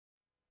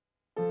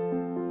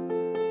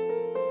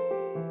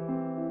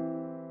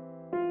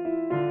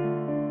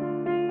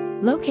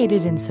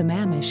Located in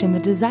Sammamish in the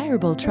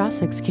desirable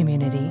Trossachs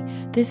community,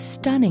 this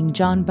stunning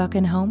John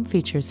Buchan home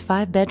features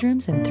 5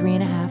 bedrooms and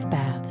 3.5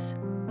 baths.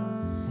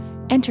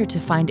 Enter to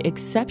find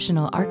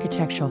exceptional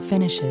architectural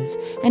finishes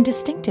and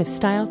distinctive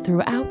style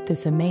throughout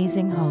this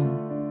amazing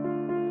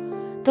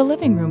home. The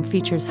living room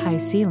features high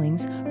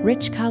ceilings,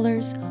 rich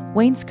colors,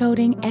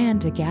 wainscoting,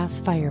 and a gas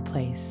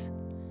fireplace.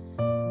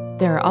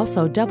 There are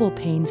also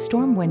double-pane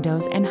storm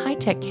windows and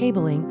high-tech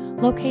cabling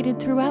located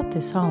throughout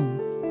this home.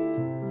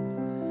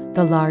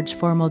 The large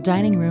formal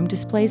dining room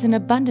displays an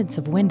abundance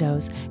of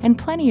windows and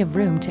plenty of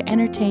room to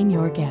entertain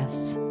your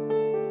guests.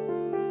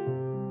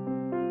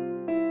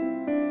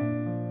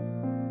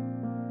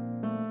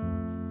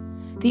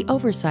 The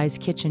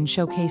oversized kitchen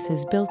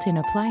showcases built-in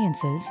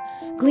appliances,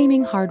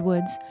 gleaming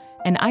hardwoods,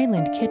 an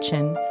island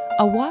kitchen,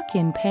 a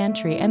walk-in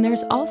pantry, and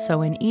there's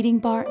also an eating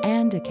bar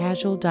and a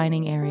casual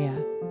dining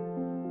area.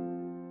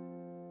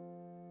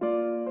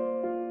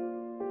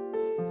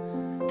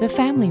 The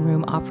family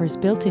room offers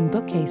built-in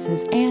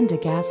bookcases and a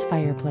gas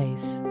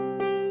fireplace.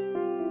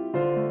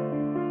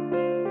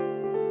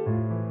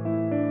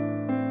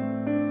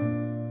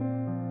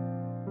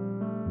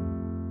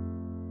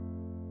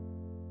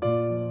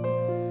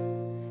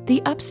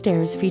 The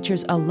upstairs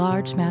features a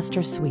large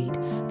master suite,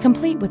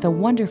 complete with a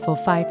wonderful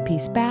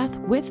 5-piece bath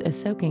with a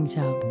soaking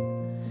tub.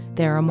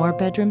 There are more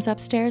bedrooms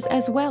upstairs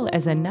as well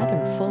as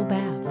another full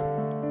bath.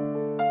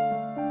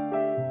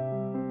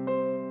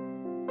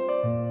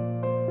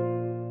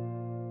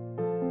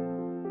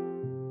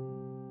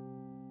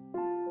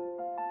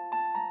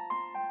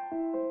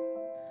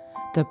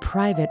 The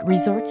private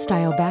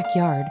resort-style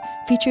backyard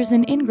features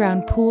an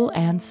in-ground pool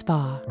and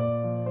spa.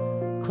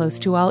 Close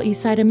to all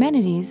Eastside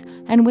amenities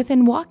and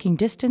within walking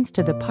distance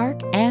to the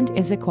park and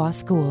Issaquah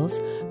schools,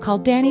 call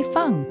Danny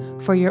Fung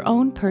for your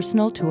own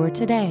personal tour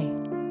today.